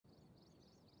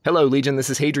Hello, Legion,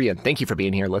 this is Hadrian. Thank you for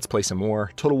being here. Let's play some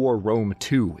more Total War Rome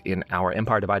 2 in our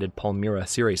Empire Divided Palmyra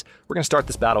series. We're going to start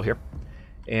this battle here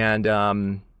and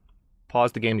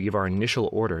pause the game to give our initial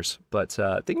orders. But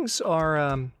things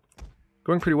are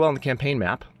going pretty well on the campaign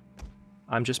map.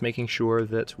 I'm just making sure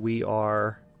that we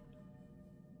are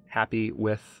happy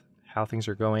with how things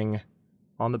are going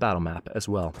on the battle map as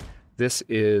well. This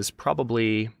is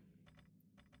probably...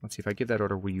 Let's see, if I give that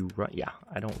order, will you run? Yeah,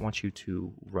 I don't want you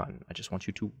to run. I just want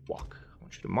you to walk. I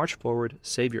want you to march forward,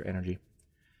 save your energy.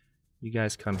 You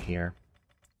guys come here.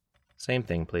 Same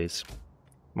thing, please.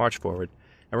 March forward.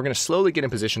 And we're going to slowly get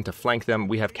in position to flank them.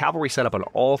 We have cavalry set up on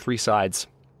all three sides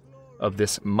of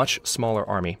this much smaller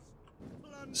army.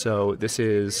 So this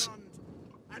is...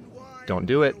 Don't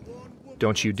do it.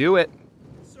 Don't you do it.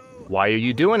 Why are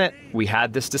you doing it? We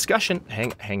had this discussion.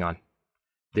 Hang on.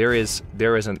 There is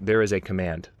a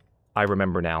command. I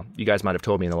remember now. You guys might have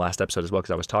told me in the last episode as well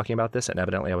because I was talking about this and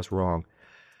evidently I was wrong.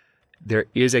 There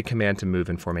is a command to move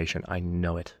in formation. I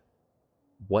know it.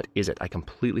 What is it? I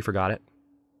completely forgot it.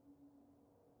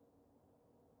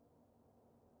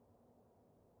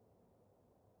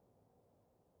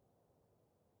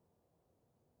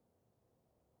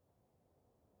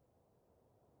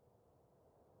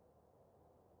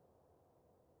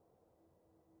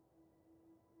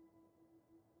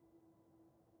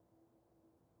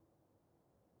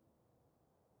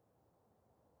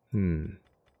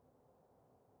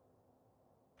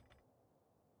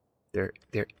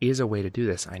 There is a way to do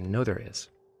this. I know there is.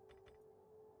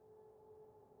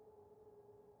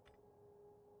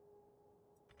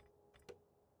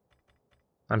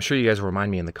 I'm sure you guys will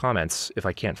remind me in the comments if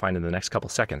I can't find it in the next couple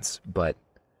seconds, but...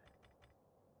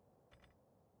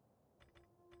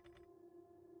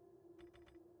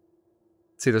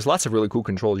 See, there's lots of really cool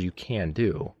controls you can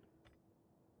do,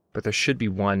 but there should be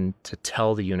one to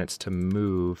tell the units to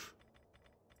move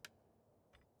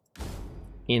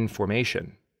in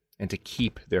formation and to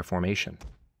keep their formation.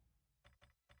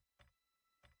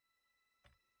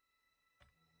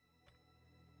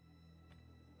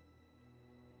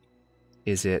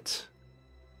 Is it...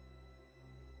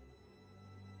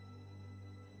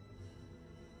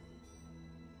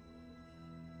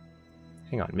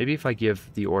 Hang on, maybe if I give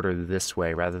the order this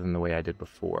way rather than the way I did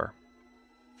before.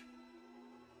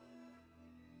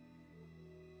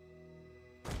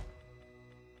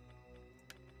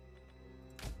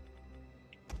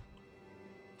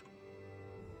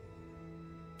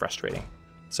 Frustrating.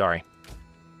 Sorry.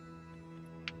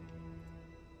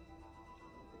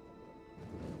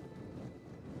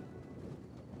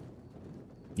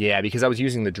 Yeah, because I was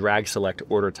using the drag select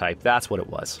order type. That's what it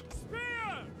was.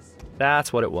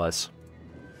 That's what it was.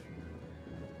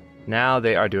 Now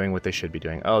they are doing what they should be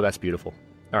doing. Oh, that's beautiful.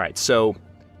 Alright, so...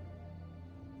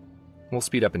 We'll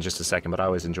speed up in just a second, but I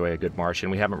always enjoy a good march,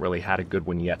 and we haven't really had a good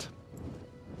one yet.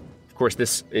 Of course,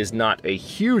 this is not a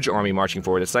huge army marching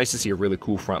forward. It's nice to see a really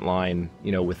cool front line,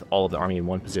 you know, with all of the army in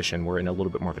one position. We're in a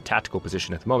little bit more of a tactical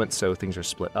position at the moment, so things are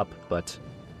split up, but...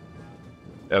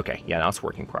 Okay, yeah, now it's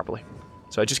working properly.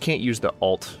 So I just can't use the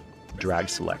Alt drag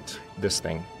select, this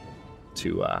thing,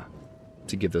 to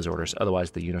give those orders.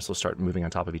 Otherwise, the units will start moving on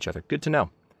top of each other. Good to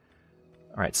know.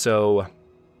 Alright, so...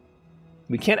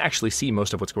 We can't actually see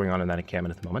most of what's going on in that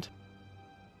encampment at the moment.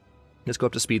 Let's go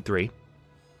up to speed 3.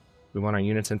 We want our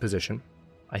units in position.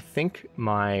 I think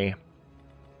my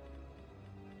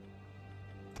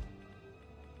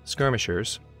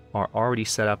skirmishers are already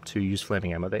set up to use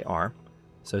flaming ammo. They are.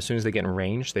 So as soon as they get in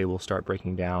range, they will start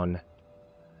breaking down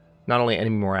not only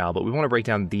enemy morale, but we want to break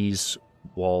down these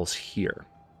walls here.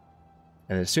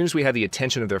 And as soon as we have the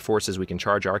attention of their forces, we can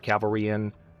charge our cavalry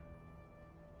in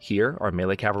here. Our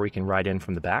melee cavalry can ride in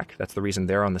from the back. That's the reason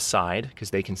they're on the side, because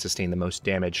they can sustain the most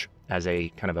damage as a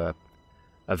kind of a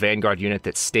vanguard unit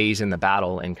that stays in the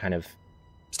battle and kind of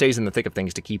stays in the thick of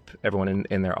things to keep everyone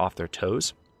in there off their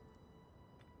toes.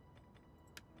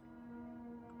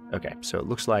 Okay, so it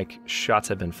looks like shots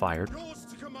have been fired.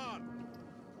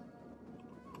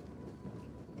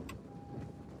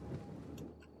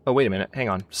 Oh, wait a minute. Hang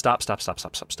on. Stop.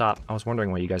 I was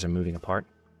wondering why you guys are moving apart.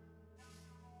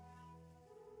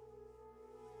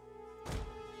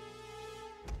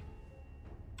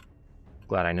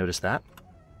 Glad I noticed that.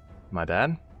 My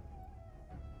bad.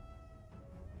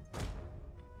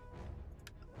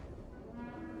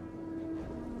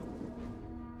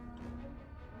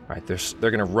 Alright,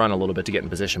 they're gonna run a little bit to get in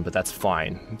position, but that's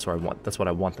fine. That's what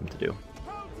I want them to do.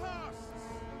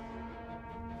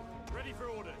 Ready for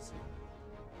orders.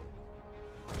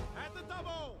 At the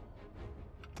double.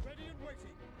 Ready and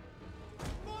waiting.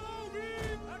 Follow me.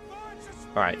 Advance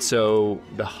Alright, so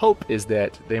the hope is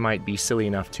that they might be silly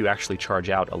enough to actually charge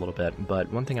out a little bit, but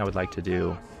one thing I would like to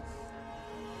do...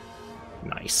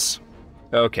 Nice.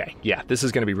 Okay, yeah, this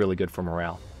is going to be really good for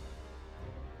morale.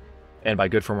 And by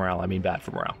good for morale, I mean bad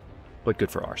for morale, but good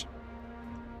for ours.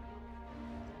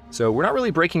 So we're not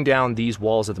really breaking down these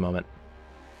walls at the moment.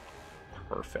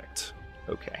 Perfect.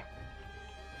 Okay.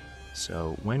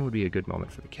 So when would be a good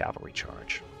moment for the cavalry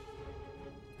charge?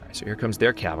 Alright, so here comes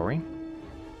their cavalry.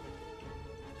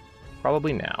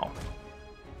 Probably now.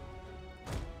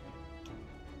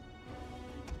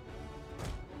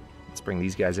 Let's bring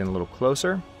these guys in a little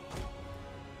closer.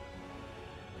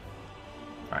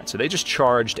 Alright, so they just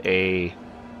charged a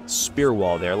spear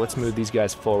wall there. Let's move these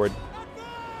guys forward.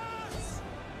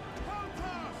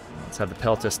 Let's have the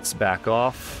peltists back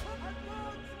off.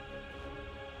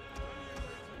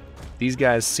 These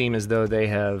guys seem as though they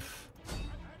have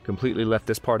completely left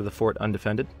this part of the fort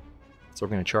undefended. So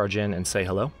we're going to charge in and say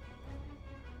hello.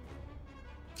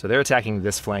 So they're attacking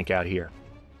this flank out here,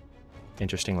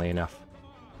 interestingly enough.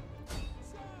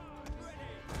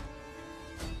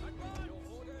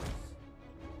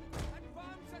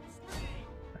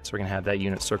 So we're going to have that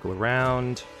unit circle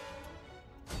around.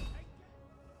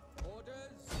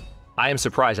 I am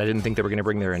surprised. I didn't think they were going to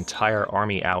bring their entire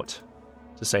army out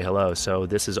to say hello, so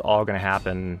this is all going to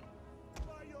happen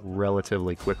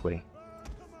relatively quickly.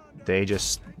 They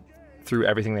just threw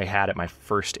everything they had at my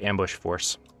first ambush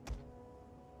force.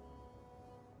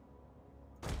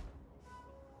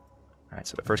 Alright,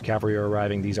 so the first cavalry are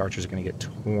arriving. These archers are going to get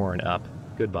torn up.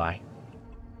 Goodbye.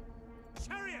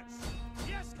 Chariots!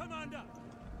 Yes, Commander!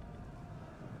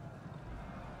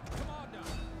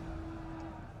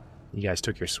 You guys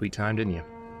took your sweet time, didn't you?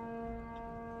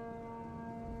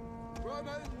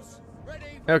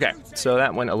 Okay, so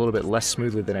that went a little bit less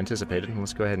smoothly than anticipated.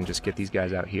 Let's go ahead and just get these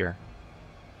guys out here.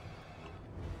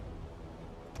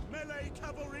 Melee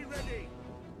cavalry ready!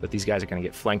 But these guys are going to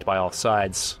get flanked by all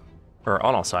sides, or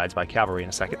on all sides by cavalry in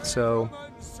a second, so...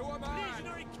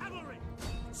 Legionary cavalry!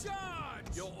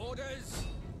 Charge! Your orders!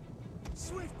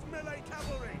 Swift melee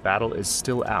cavalry! Battle is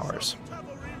still ours.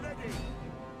 Cavalry ready!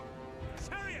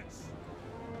 Chariots!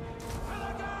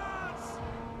 Guards!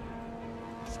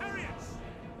 Chariots!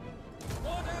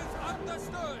 Orders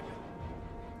understood!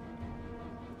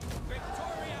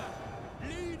 Victoria!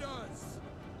 Leaders!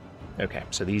 Okay,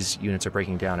 so these units are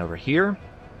breaking down over here.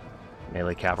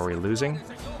 Melee cavalry losing.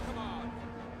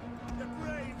 The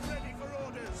brave ready for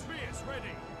orders! Spears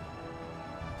ready!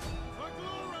 For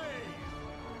glory!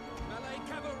 Melee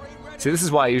cavalry ready! See, this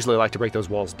is why I usually like to break those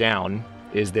walls down,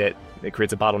 is that it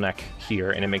creates a bottleneck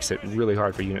here, and it makes it really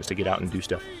hard for units to get out and do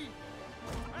stuff.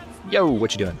 Yo,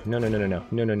 what you doing? No, no, no, no, no.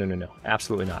 No, no, no, no, no.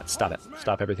 Absolutely not. Stop it.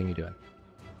 Stop everything you're doing.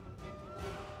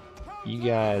 You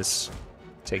guys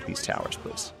take these towers,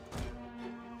 please.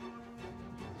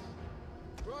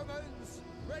 Romans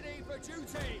ready for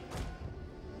duty!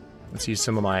 Let's use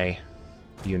some of my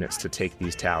units to take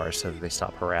these towers so that they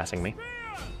stop harassing me.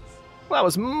 Well, that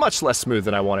was much less smooth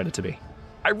than I wanted it to be.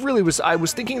 I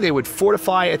was thinking they would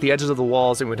fortify at the edges of the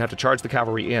walls and would have to charge the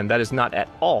cavalry in. That is not at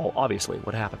all, obviously,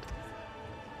 what happened.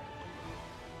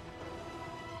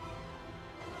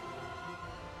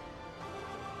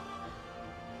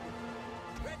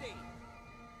 Ready!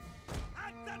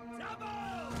 At the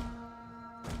double!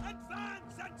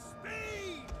 Advance and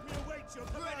speed! We await your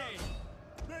command!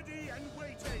 Ready and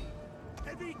waiting!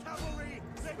 Heavy cavalry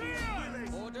ready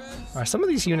and willing! Orders! Are some of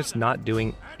these units not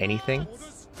doing anything?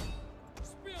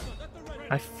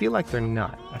 I feel like they're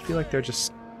not. I feel like they're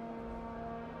just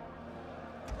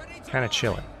kind of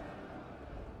chilling.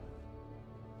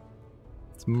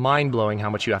 It's mind-blowing how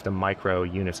much you have to micro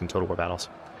units in Total War battles.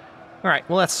 Alright,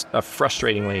 well that's a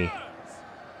frustratingly...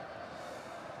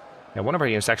 Yeah, one of our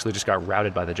units actually just got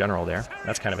routed by the general there.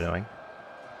 That's kind of annoying.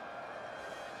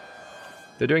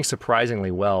 They're doing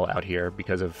surprisingly well out here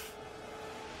because of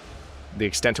the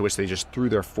extent to which they just threw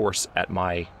their force at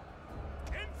my...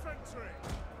 Infantry!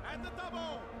 At the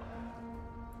double!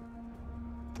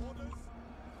 Orders!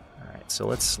 Alright, so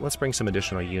let's bring some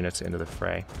additional units into the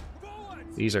fray.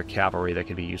 These are cavalry that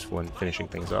could be useful in finishing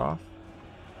things off.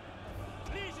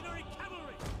 Legionary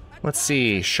cavalry! Let's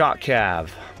see, shot cav.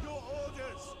 Your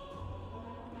orders!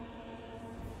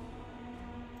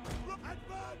 Advance!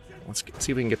 Let's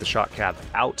see if we can get the shot cav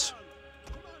out.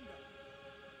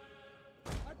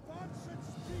 Advance and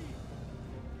speed!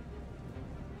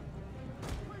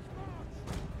 Quick march!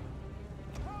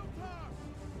 Counter!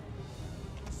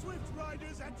 Swift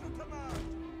riders at your command!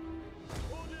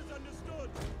 Orders understood!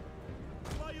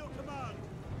 By your command!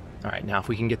 Alright, now if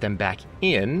we can get them back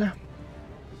in...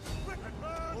 Quick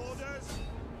advance! Orders!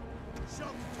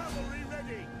 Shock cavalry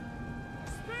ready!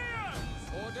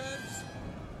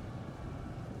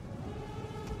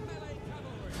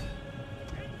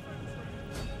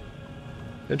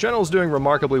 The general's doing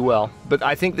remarkably well, but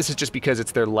I think this is just because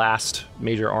it's their last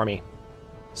major army.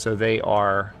 So they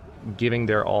are giving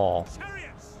their all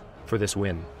for this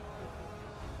win.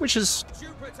 Which is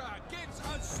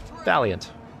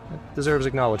valiant. It deserves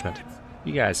acknowledgement.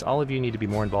 You guys, all of you need to be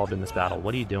more involved in this battle.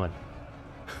 What are you doing?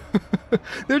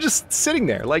 They're just sitting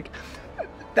there. Like,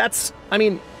 that's... I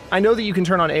mean, I know that you can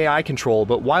turn on AI control,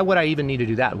 but why would I even need to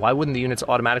do that? Why wouldn't the units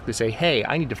automatically say, hey,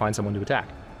 I need to find someone to attack?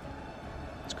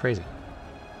 It's crazy.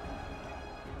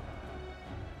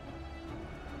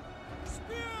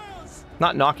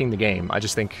 Not knocking the game, I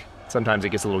just think sometimes it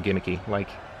gets a little gimmicky. Like,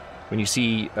 when you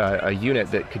see a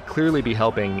unit that could clearly be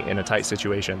helping in a tight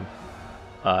situation,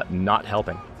 not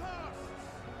helping.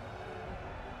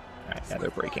 Alright, yeah, they're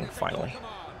breaking, finally.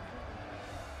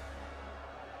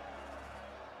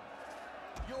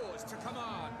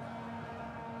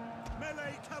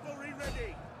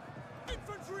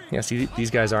 Yeah, see,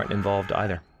 these guys aren't involved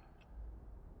either.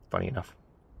 Funny enough.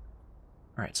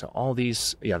 Alright, so all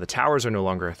these... Yeah, the towers are no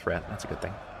longer a threat. That's a good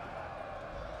thing.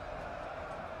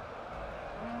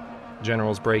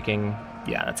 General's breaking.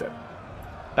 Yeah, that's it.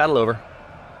 Battle over.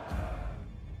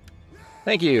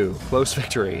 Thank you. Close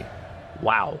victory.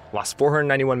 Wow. Lost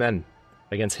 491 men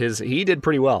against his... He did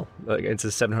pretty well against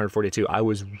his 742. I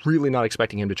was really not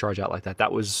expecting him to charge out like that.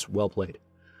 That was well played.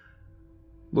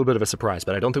 A little bit of a surprise,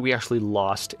 but I don't think we actually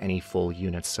lost any full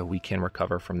units, so we can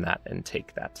recover from that and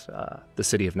take that the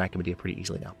city of Nicomedia pretty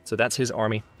easily now. So that's his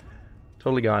army.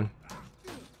 Totally gone.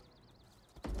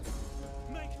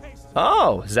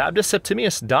 Oh, Zabdus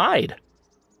Septimius died.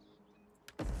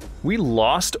 We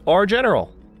lost our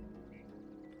general.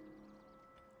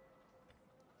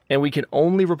 And we can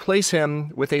only replace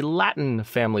him with a Latin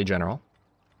family general.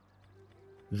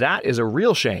 That is a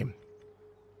real shame.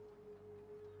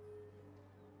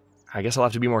 I guess I'll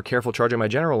have to be more careful charging my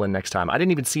general in next time. I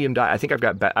didn't even see him die. I think I've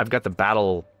got the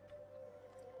battle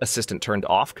assistant turned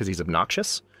off because he's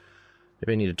obnoxious.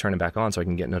 Maybe I need to turn him back on so I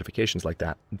can get notifications like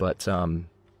that. But,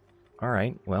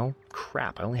 alright, well,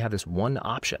 crap. I only have this one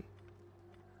option.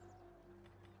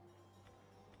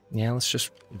 Yeah, let's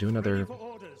just do another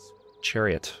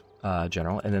chariot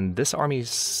general. And then this army's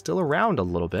still around a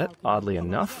little bit, oddly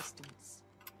enough.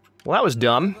 Well, that was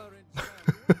dumb.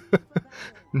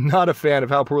 Not a fan of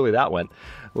how poorly that went.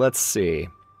 Let's see.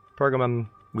 Pergamum,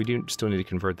 we do still need to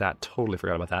convert that. Totally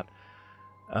forgot about that.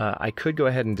 I could go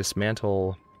ahead and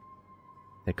dismantle...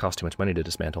 It costs too much money to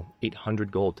dismantle.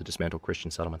 800 gold to dismantle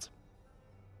Christian settlements.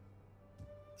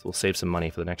 So we'll save some money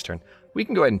for the next turn. We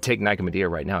can go ahead and take Nicomedia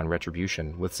right now in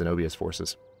retribution with Zenobia's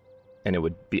forces. And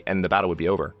the battle would be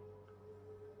over.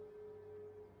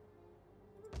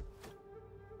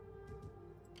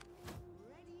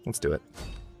 Let's do it.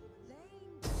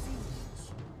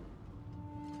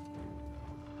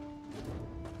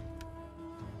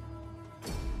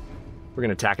 We're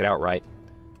going to attack it outright.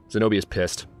 Zenobia's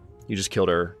pissed. You just killed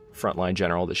her frontline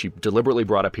general that she deliberately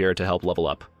brought up here to help level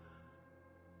up.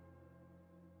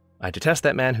 I detest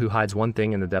that man who hides one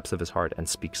thing in the depths of his heart and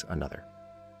speaks another.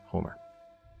 Homer.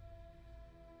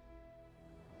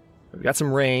 We've got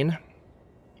some rain.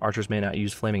 Archers may not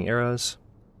use flaming arrows.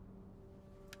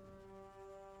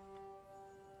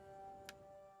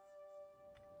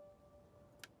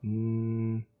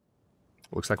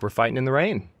 Looks like we're fighting in the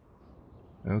rain.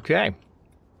 Okay.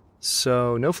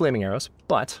 So, no flaming arrows,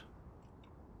 but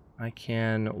I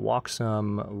can walk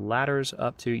some ladders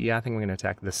up to... Yeah, I think we're going to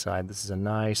attack this side. This is a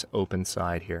nice open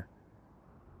side here.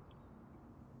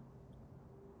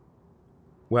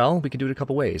 Well, we could do it a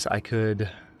couple ways. I could...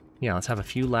 Yeah, let's have a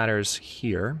few ladders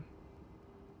here.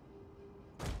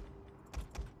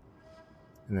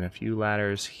 And then a few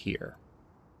ladders here.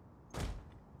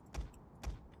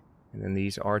 And then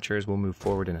these archers will move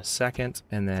forward in a second.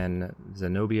 And then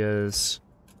Zenobia's...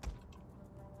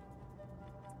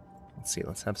 Let's see,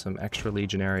 let's have some extra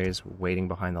legionaries waiting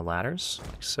behind the ladders,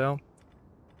 like so.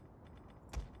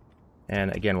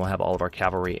 And again, we'll have all of our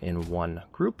cavalry in one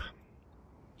group.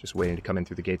 Just waiting to come in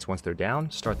through the gates once they're down,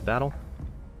 start the battle.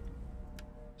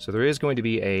 So there is going to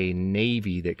be a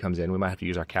navy that comes in. We might have to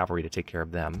use our cavalry to take care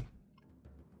of them.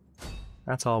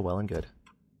 That's all well and good.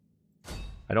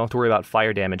 I don't have to worry about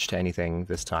fire damage to anything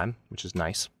this time, which is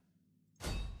nice.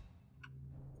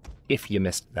 If you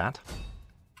missed that.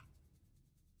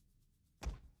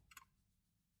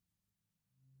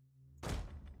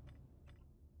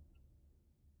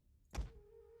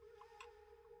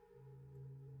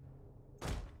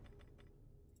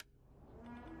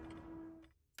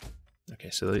 Okay,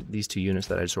 so these two units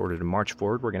that I just ordered to march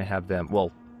forward, we're going to have them...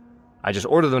 Well, I just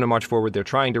ordered them to march forward. They're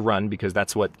trying to run because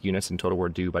that's what units in Total War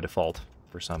do by default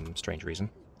for some strange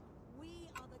reason. We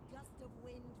are the gust of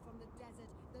wind from the desert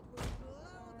that will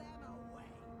blow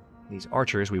these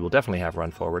archers we will definitely have run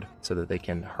forward so that they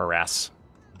can harass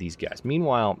these guys.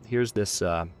 Meanwhile, here's this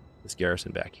this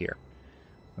garrison back here.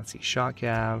 Let's see, shot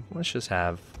cav. Let's just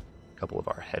have a couple of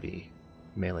our heavy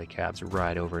melee cabs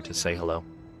ride over to say hello.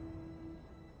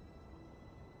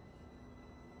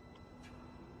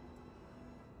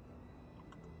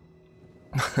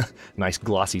 Nice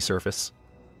glossy surface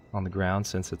on the ground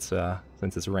since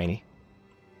it's rainy.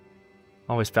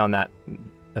 Always found that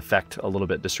effect a little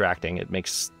bit distracting. It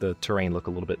makes the terrain look a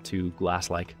little bit too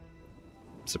glass-like.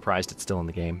 Surprised it's still in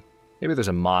the game. Maybe there's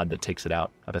a mod that takes it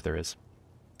out. I bet there is.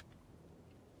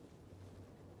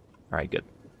 Alright, good.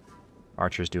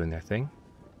 Archers doing their thing.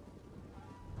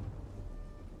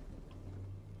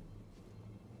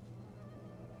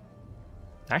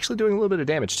 Actually doing a little bit of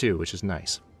damage too, which is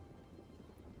nice.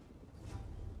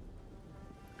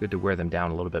 Good to wear them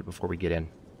down a little bit before we get in.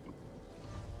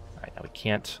 Alright, now we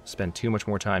can't spend too much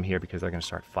more time here because they're going to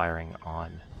start firing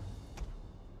on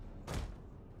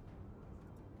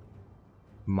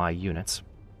my units.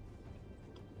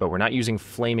 But we're not using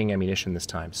flaming ammunition this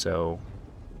time, so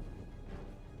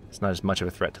it's not as much of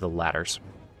a threat to the ladders.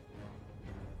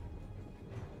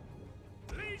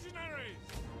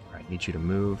 Alright, need you to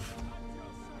move.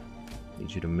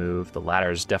 Need you to move. The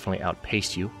ladders definitely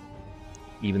outpaced you.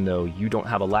 Even though you don't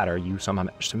have a ladder, you somehow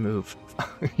managed to move.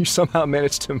 You somehow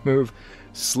managed to move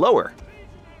slower.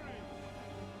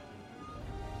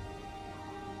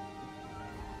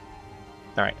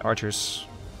 Alright, archers.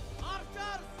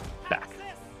 Back.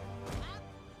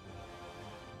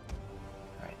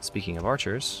 Alright, speaking of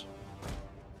archers,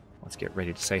 let's get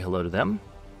ready to say hello to them.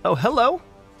 Oh, hello!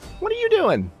 What are you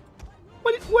doing?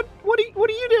 What are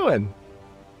you doing?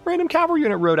 Random cavalry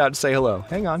unit rode out to say hello.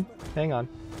 Hang on, hang on.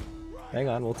 Hang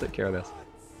on, we'll take care of this.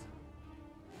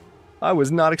 I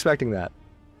was not expecting that.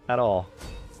 At all.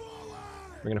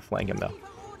 We're gonna flank him, though.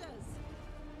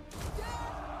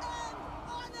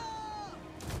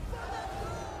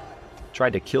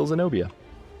 Tried to kill Zenobia.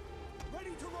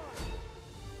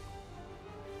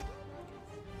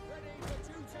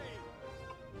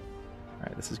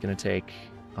 Alright, this is gonna take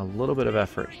a little bit of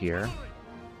effort here.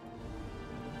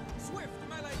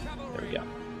 There we go.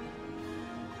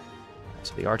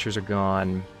 So the archers are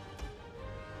gone.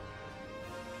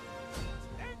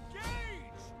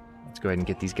 Let's go ahead and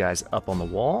get these guys up on the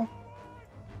wall.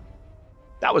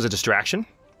 That was a distraction.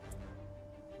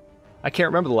 I can't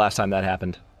remember the last time that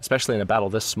happened, especially in a battle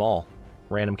this small.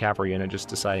 Random cavalry unit just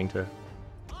deciding to...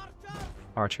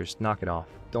 Archers, knock it off.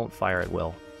 Don't fire at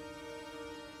will.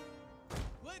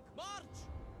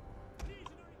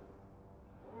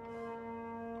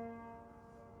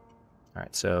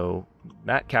 Alright, so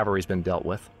that cavalry's been dealt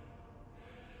with.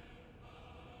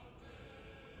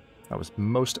 That was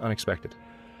most unexpected.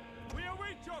 We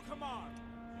await your command.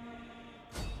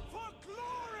 For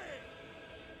glory!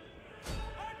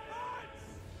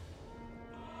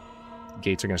 Advance!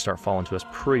 Gates are going to start falling to us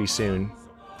pretty soon.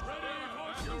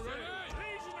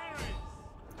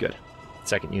 Good.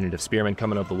 Second unit of spearmen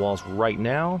coming up the walls right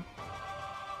now.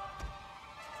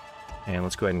 And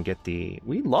let's go ahead and get the...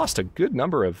 We lost a good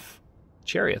number of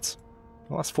chariots.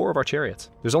 We lost 4 of our chariots.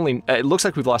 There's only... It looks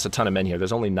like we've lost a ton of men here.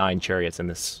 There's only 9 chariots in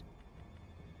this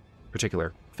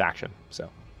particular faction, so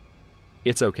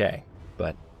it's okay,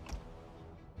 but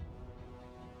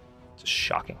it's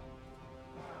shocking.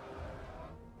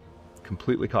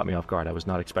 Completely caught me off guard. I was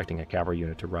not expecting a cavalry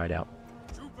unit to ride out.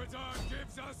 Jupiter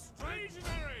gives us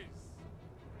Legionaries!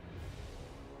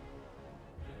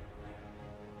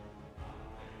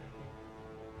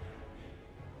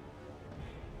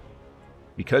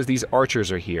 Because these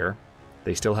archers are here,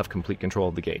 they still have complete control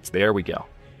of the gates. There we go.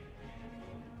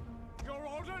 Your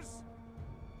orders?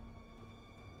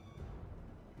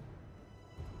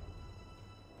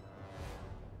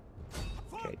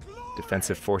 Okay,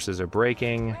 defensive forces are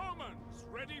breaking. Romans,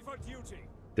 ready for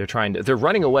duty. They're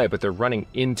running away, but they're running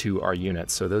into our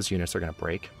units, so those units are going to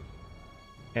break.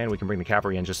 And we can bring the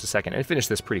cavalry in just a second and finish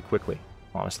this pretty quickly,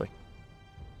 honestly.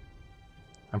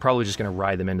 I'm probably just going to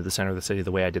ride them into the center of the city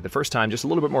the way I did the first time, just a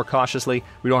little bit more cautiously.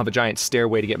 We don't have a giant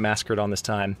stairway to get massacred on this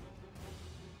time.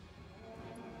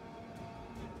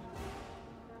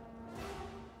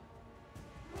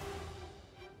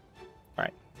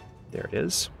 Alright, there it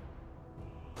is.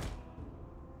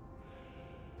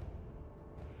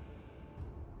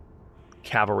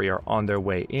 Cavalry are on their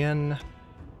way in.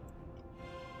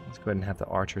 Let's go ahead and have the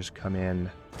archers come in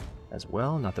as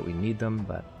well. Not that we need them,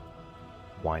 but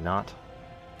why not?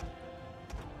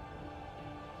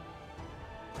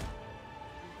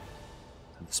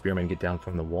 The spearmen get down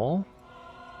from the wall.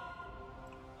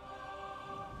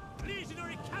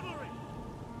 Legionary cavalry!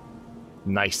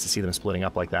 Nice to see them splitting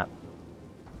up like that.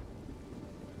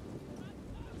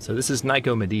 So this is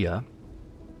Nicomedia.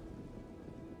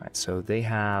 Alright, so they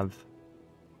have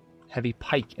heavy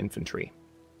pike infantry.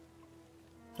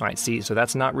 Alright, see, so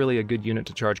that's not really a good unit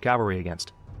to charge cavalry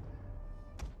against.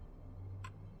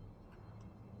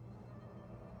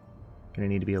 Gonna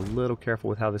need to be a little careful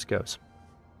with how this goes.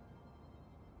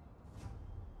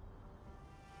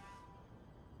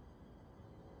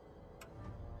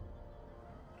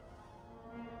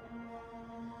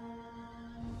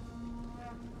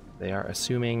 They are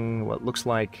assuming what looks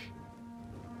like...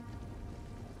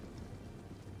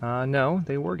 no,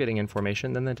 they were getting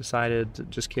information, then they decided,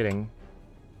 just kidding,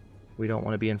 we don't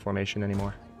want to be in formation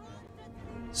anymore.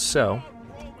 So,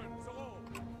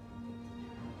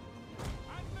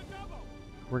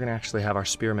 we're going to actually have our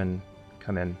spearmen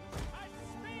come in.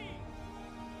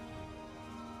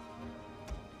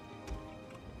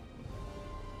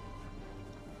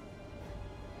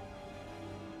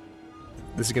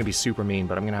 This is going to be super mean,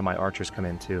 but I'm going to have my archers come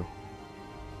in too.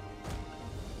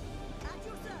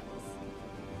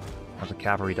 Have the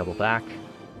cavalry double back.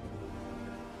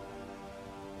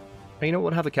 Hey, you know what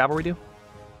we'll have the cavalry do?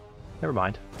 Never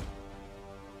mind.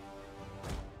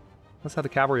 Let's have the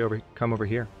cavalry come over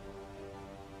here.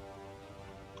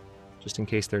 Just in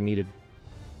case they're needed.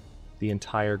 The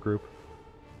entire group.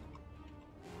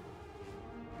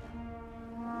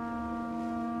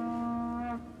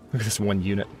 Look at this one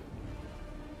unit.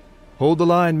 Hold the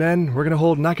line, men. We're gonna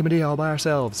hold Nicomedia all by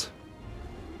ourselves.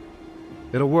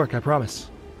 It'll work, I promise.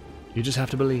 You just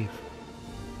have to believe.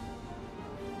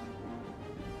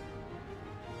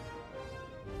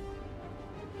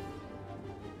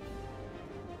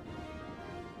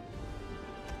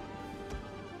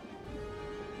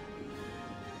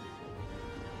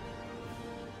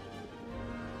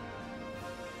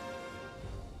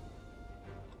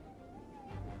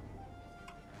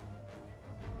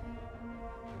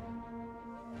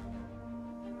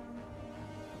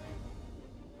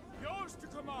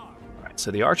 So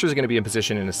the archers are going to be in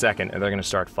position in a second, and they're going to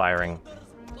start firing.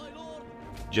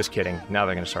 Just kidding. Now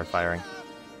they're going to start firing.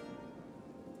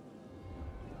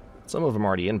 Some of them are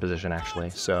already in position, actually,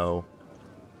 so...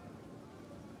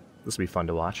 this will be fun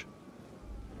to watch.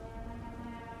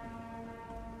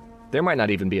 There might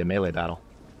not even be a melee battle.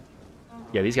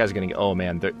 Yeah, these guys are going to get... oh,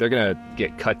 man. They're going to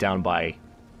get cut down by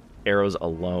arrows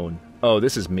alone. Oh,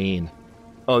 this is mean.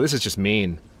 Oh, this is just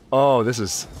mean. Oh, this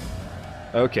is...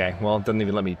 okay, well, it doesn't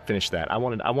even let me finish that. I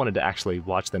wanted to actually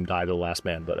watch them die to the last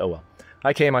man, but oh well.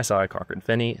 I came, I saw, I conquered.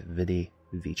 Veni, Vidi,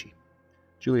 Vici.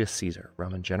 Julius Caesar,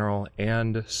 Roman general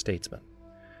and statesman.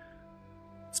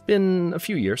 It's been a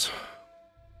few years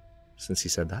since he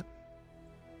said that.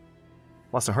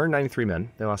 Lost 193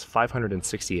 men. They lost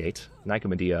 568.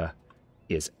 Nicomedia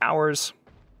is ours.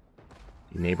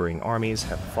 The neighboring armies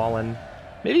have fallen.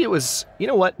 Maybe it was... you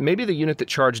know what? Maybe the unit that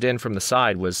charged in from the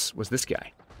side was this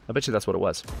guy. I bet you that's what it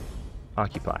was.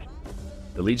 Occupy.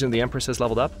 The Legion of the Empress has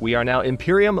leveled up. We are now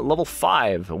Imperium level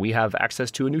 5. We have access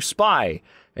to a new spy,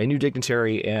 a new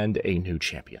dignitary, and a new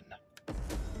champion.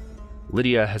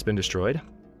 Lydia has been destroyed.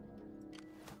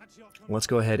 Let's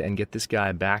go ahead and get this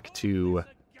guy back to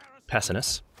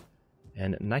Pessinus.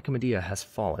 And Nicomedia has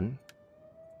fallen.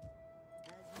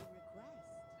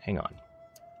 Hang on.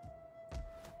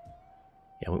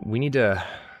 Yeah, we need to...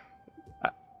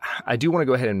 I do want to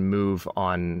go ahead and move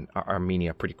on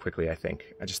Armenia pretty quickly, I think.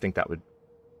 I just think that would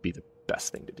be the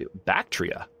best thing to do.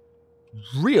 Bactria?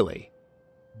 Really?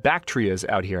 Bactria's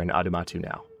out here in Adumatu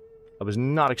now. I was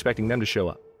not expecting them to show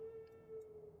up.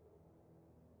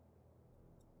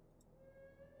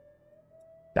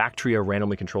 Bactria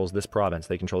randomly controls this province.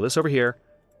 They control this over here,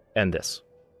 and this.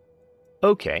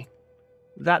 Okay.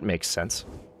 That makes sense.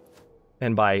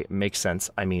 And by makes sense,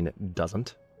 I mean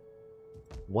doesn't.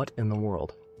 What in the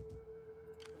world?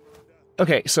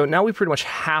 Okay, so now we pretty much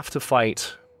have to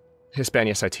fight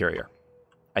Hispania Citerior,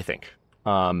 I think.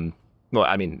 Well,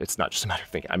 I mean, it's not just a matter of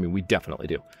thinking. I mean, we definitely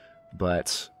do.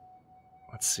 But,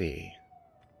 let's see.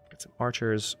 Get some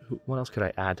archers. What else could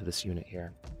I add to this unit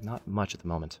here? Not much at the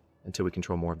moment, until we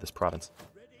control more of this province.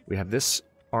 We have this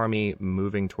army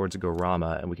moving towards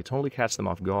Gorama, and we could totally catch them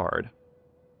off guard.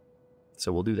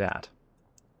 So we'll do that.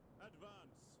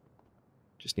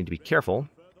 Just need to be careful,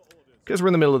 because we're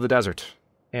in the middle of the desert.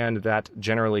 And that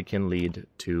generally can lead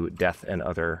to death and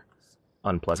other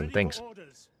unpleasant things.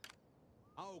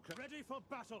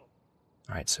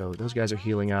 Alright, so those guys are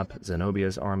healing up.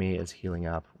 Zenobia's army is healing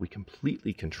up. We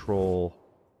completely control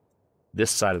this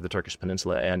side of the Turkish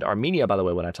peninsula. And Armenia, by the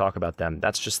way, when I talk about them,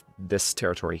 that's just this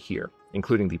territory here,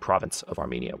 including the province of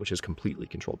Armenia, which is completely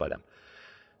controlled by them.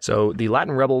 So the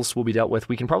Latin rebels will be dealt with.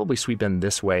 We can probably sweep in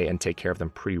this way and take care of them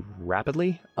pretty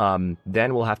rapidly.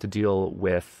 Then we'll have to deal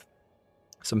with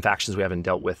some factions we haven't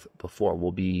dealt with before.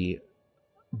 We'll be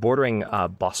bordering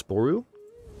Bosporu.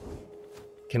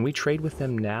 Can we trade with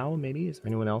them now, maybe? Is there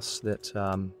anyone else that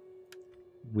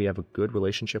we have a good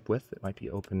relationship with that might be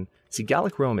open? See,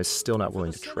 Gallic Rome is still not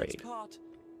willing to trade,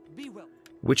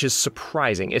 which is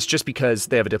surprising. It's just because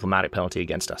they have a diplomatic penalty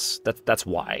against us. That's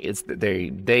why. It's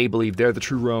they believe they're the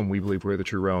true Rome. We believe we're the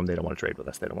true Rome. They don't want to trade with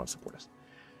us. They don't want to support us.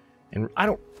 And I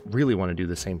don't really want to do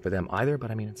the same for them either,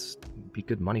 but I mean, it'd be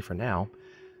good money for now.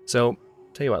 So,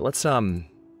 tell you what, let's, we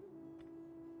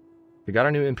got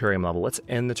our new Imperium level. Let's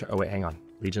end the oh wait, hang on.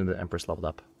 Legion of the Empress leveled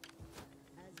up.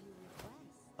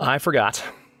 I forgot.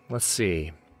 Let's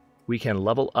see. We can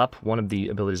level up one of the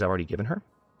abilities I've already given her.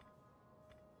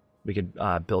 We could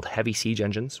build heavy siege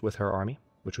engines with her army,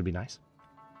 which would be nice.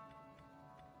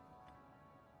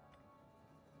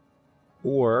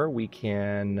 Or we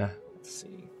can, let's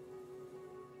see.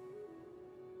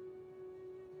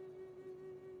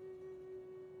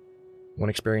 One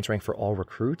experience rank for all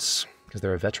recruits, because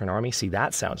they're a veteran army. See,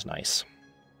 that sounds nice.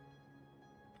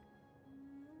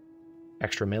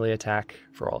 Extra melee attack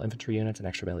for all infantry units and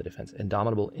extra melee defense.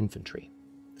 Indomitable infantry.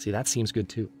 See, that seems good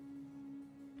too.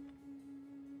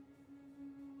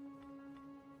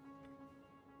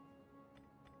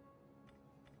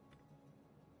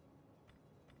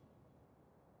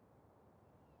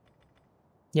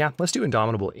 Yeah, let's do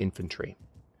Indomitable infantry.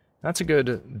 That's a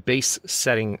good base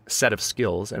set of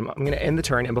skills. And I'm going to end the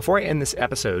turn. And before I end this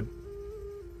episode,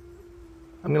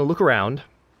 I'm going to look around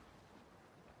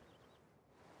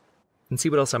and see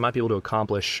what else I might be able to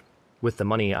accomplish with the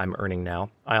money I'm earning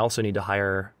now. I also need to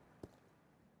hire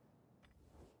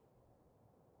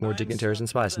more dignitaries and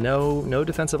spies. No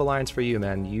defensive alliance for you,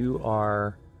 man. You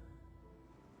are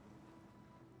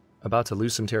about to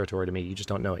lose some territory to me. You just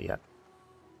don't know it yet.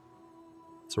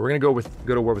 So we're going to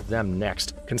go to war with them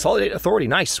next. Consolidate authority.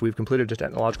 Nice. We've completed a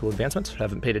technological advancement.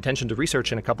 Haven't paid attention to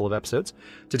research in a couple of episodes.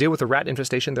 To deal with the rat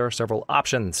infestation, there are several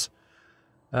options.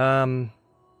 Yeah,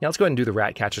 let's go ahead and do the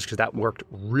rat catchers because that worked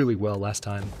really well last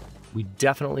time. We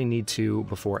definitely need to,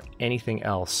 before anything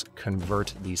else,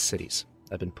 convert these cities.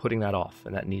 I've been putting that off,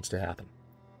 and that needs to happen.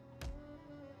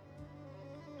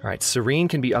 All right, Serene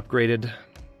can be upgraded.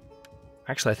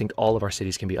 Actually, I think all of our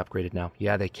cities can be upgraded now.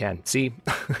 Yeah, they can. See,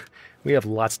 we have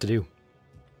lots to do.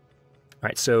 All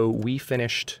right, so we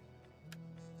finished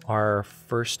our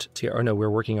first tier. Oh, no, we're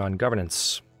working on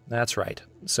governance. That's right.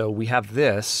 So we have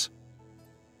this,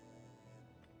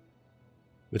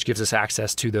 which gives us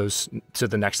access to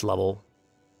the next level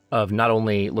of not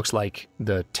only looks like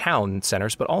the town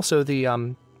centers, but also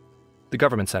the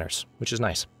government centers, which is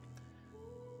nice.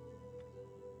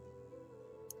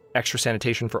 Extra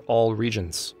sanitation for all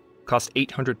regions. Cost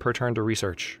 800 per turn to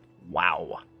research.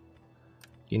 Wow.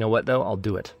 You know what, though? I'll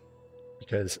do it.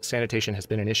 Because sanitation has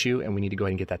been an issue, and we need to go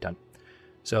ahead and get that done.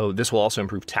 So this will also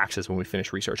improve taxes when we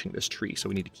finish researching this tree, so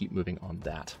we need to keep moving on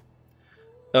that.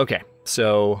 Okay,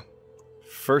 so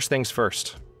first things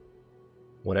first.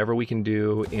 Whatever we can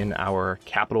do in our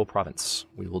capital province,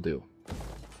 we will do.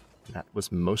 That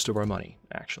was most of our money,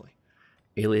 actually.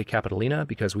 Aelia Capitolina,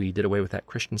 because we did away with that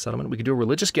Christian settlement. We could do a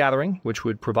religious gathering, which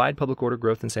would provide public order,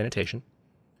 growth, and sanitation.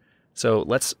 So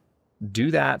let's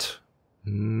do that,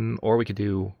 or we could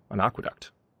do an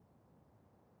aqueduct.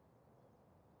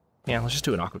 Yeah, let's just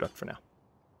do an aqueduct for now.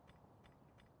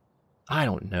 I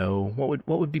don't know.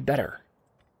 What would be better?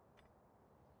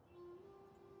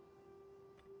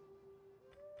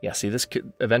 Yeah, see, this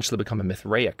could eventually become a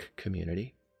Mithraic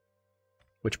community,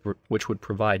 which would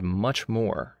provide much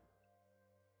more.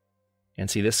 And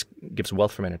see, this gives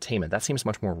wealth from entertainment. That seems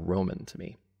much more Roman to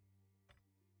me.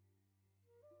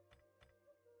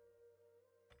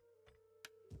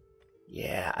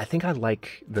 Yeah, I think I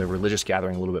like the religious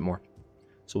gathering a little bit more.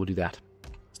 So we'll do that.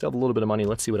 Still have a little bit of money.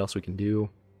 Let's see what else we can do.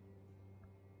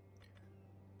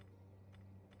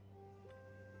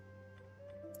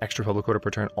 Extra public order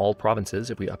per turn, all provinces,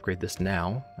 if we upgrade this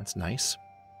now. That's nice.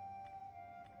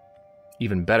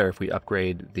 Even better if we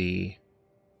upgrade the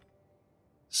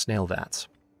snail vats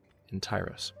in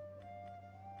Tyros.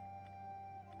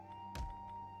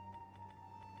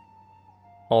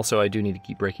 Also, I do need to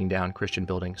keep breaking down Christian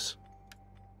buildings.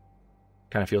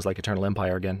 Kind of feels like Eternal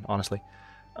Empire again, honestly.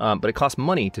 But it costs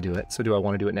money to do it, so do I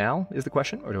want to do it now, is the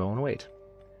question, or do I want to wait?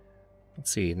 Let's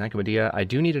see, Nicomedia, I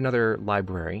do need another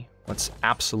library. Let's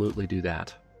absolutely do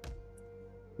that.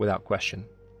 Without question.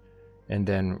 And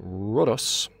then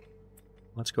Rhodos.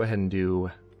 Let's go ahead and do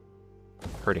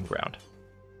Herding Ground.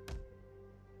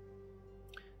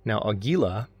 Now,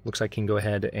 Aguila looks like can go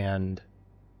ahead and...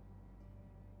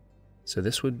 So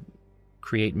this would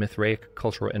create Mithraic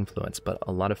cultural influence, but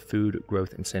a lot of food,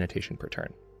 growth, and sanitation per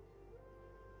turn.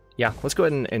 Yeah, let's go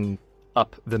ahead and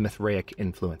up the Mithraic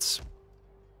influence.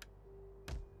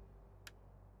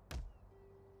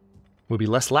 We'll be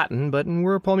less Latin, but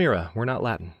we're Palmyra. We're not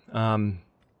Latin.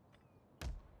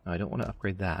 I don't want to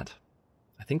upgrade that.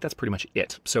 I think that's pretty much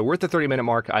it. So we're at the 30-minute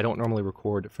mark. I don't normally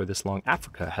record for this long.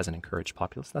 Africa has an encouraged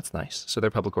populace. That's nice. So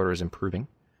their public order is improving.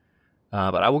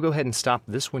 But I will go ahead and stop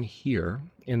this one here.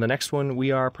 In the next one,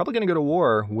 we are probably going to go to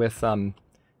war with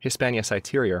Hispania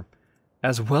Citerior,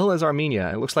 as well as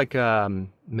Armenia. It looks like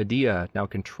Medea now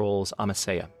controls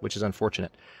Amasea, which is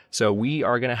unfortunate. So we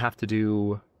are going to have to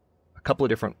do a couple of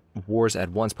different wars at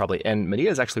once, probably. And Medea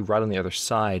is actually right on the other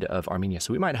side of Armenia,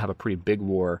 so we might have a pretty big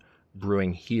war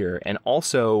brewing here. And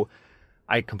also,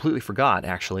 I completely forgot,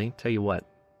 actually. Tell you what,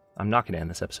 I'm not going to end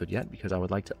this episode yet, because I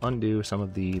would like to undo some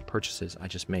of the purchases I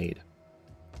just made.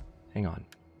 Hang on.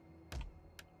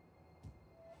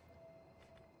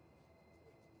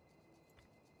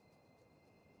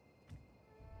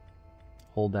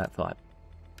 Hold that thought.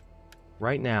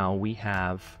 Right now, we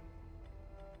have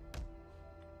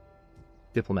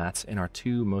diplomats in our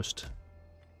two most...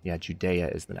 Yeah, Judea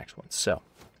is the next one. So,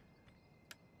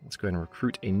 let's go ahead and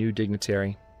recruit a new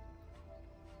dignitary.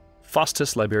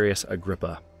 Faustus Liberius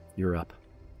Agrippa, you're up.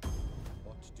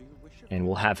 And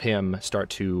we'll have him start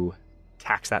to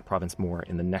tax that province more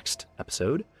in the next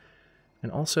episode.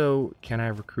 And also, can I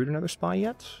recruit another spy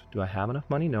yet? Do I have enough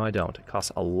money? No, I don't. It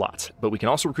costs a lot. But we can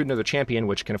also recruit another champion,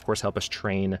 which can, of course, help us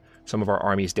train some of our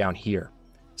armies down here.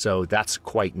 So that's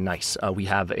quite nice. We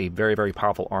have a very, very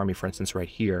powerful army, for instance, right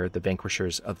here, the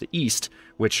Vanquishers of the East,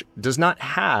 which does not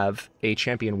have a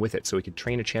champion with it. So we could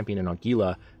train a champion in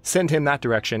Augila, send him that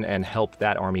direction, and help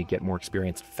that army get more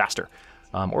experience faster.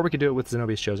 Or we could do it with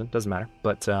Zenobia's Chosen. Doesn't matter.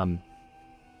 But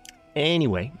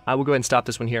anyway, I will go ahead and stop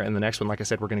this one here. And the next one, like I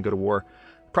said, we're going to go to war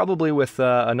probably with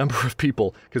a number of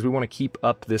people, because we want to keep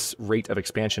up this rate of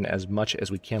expansion as much as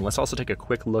we can. Let's also take a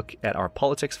quick look at our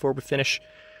politics before we finish.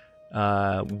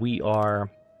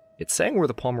 It's saying we're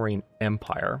the Palmyrene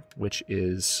Empire, which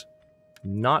is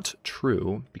not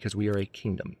true because we are a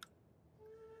kingdom.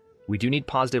 We do need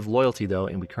positive loyalty, though,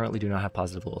 and we currently do not have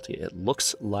positive loyalty. It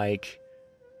looks like,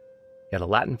 yeah, the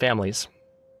Latin families,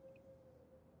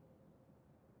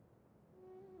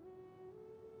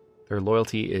 their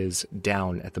loyalty is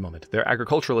down at the moment. They're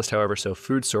agriculturalists, however, so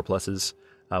food surpluses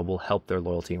will help their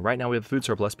loyalty. Right now we have a food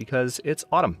surplus because it's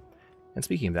autumn. And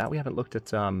speaking of that, we haven't looked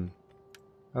at... well,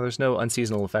 there's no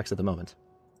unseasonal effects at the moment.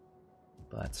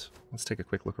 But let's take a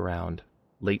quick look around.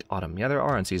 Late autumn. Yeah, there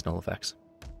are unseasonal effects.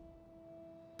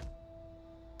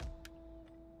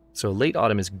 So late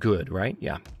autumn is good, right?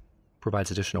 Yeah.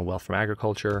 Provides additional wealth from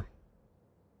agriculture.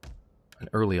 And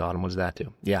early autumn, what does that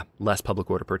do? Yeah, less public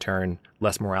order per turn,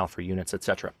 less morale for units,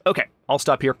 etc. Okay, I'll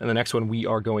stop here. In the next one, we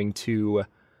are going to...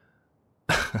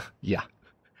 yeah,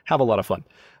 have a lot of fun.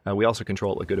 We also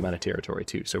control a good amount of territory,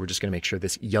 too, so we're just going to make sure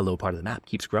this yellow part of the map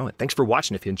keeps growing. Thanks for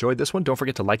watching. If you enjoyed this one, don't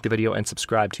forget to like the video and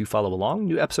subscribe to follow along.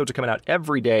 New episodes are coming out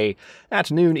every day at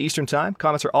noon Eastern Time.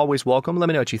 Comments are always welcome. Let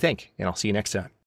me know what you think, and I'll see you next time.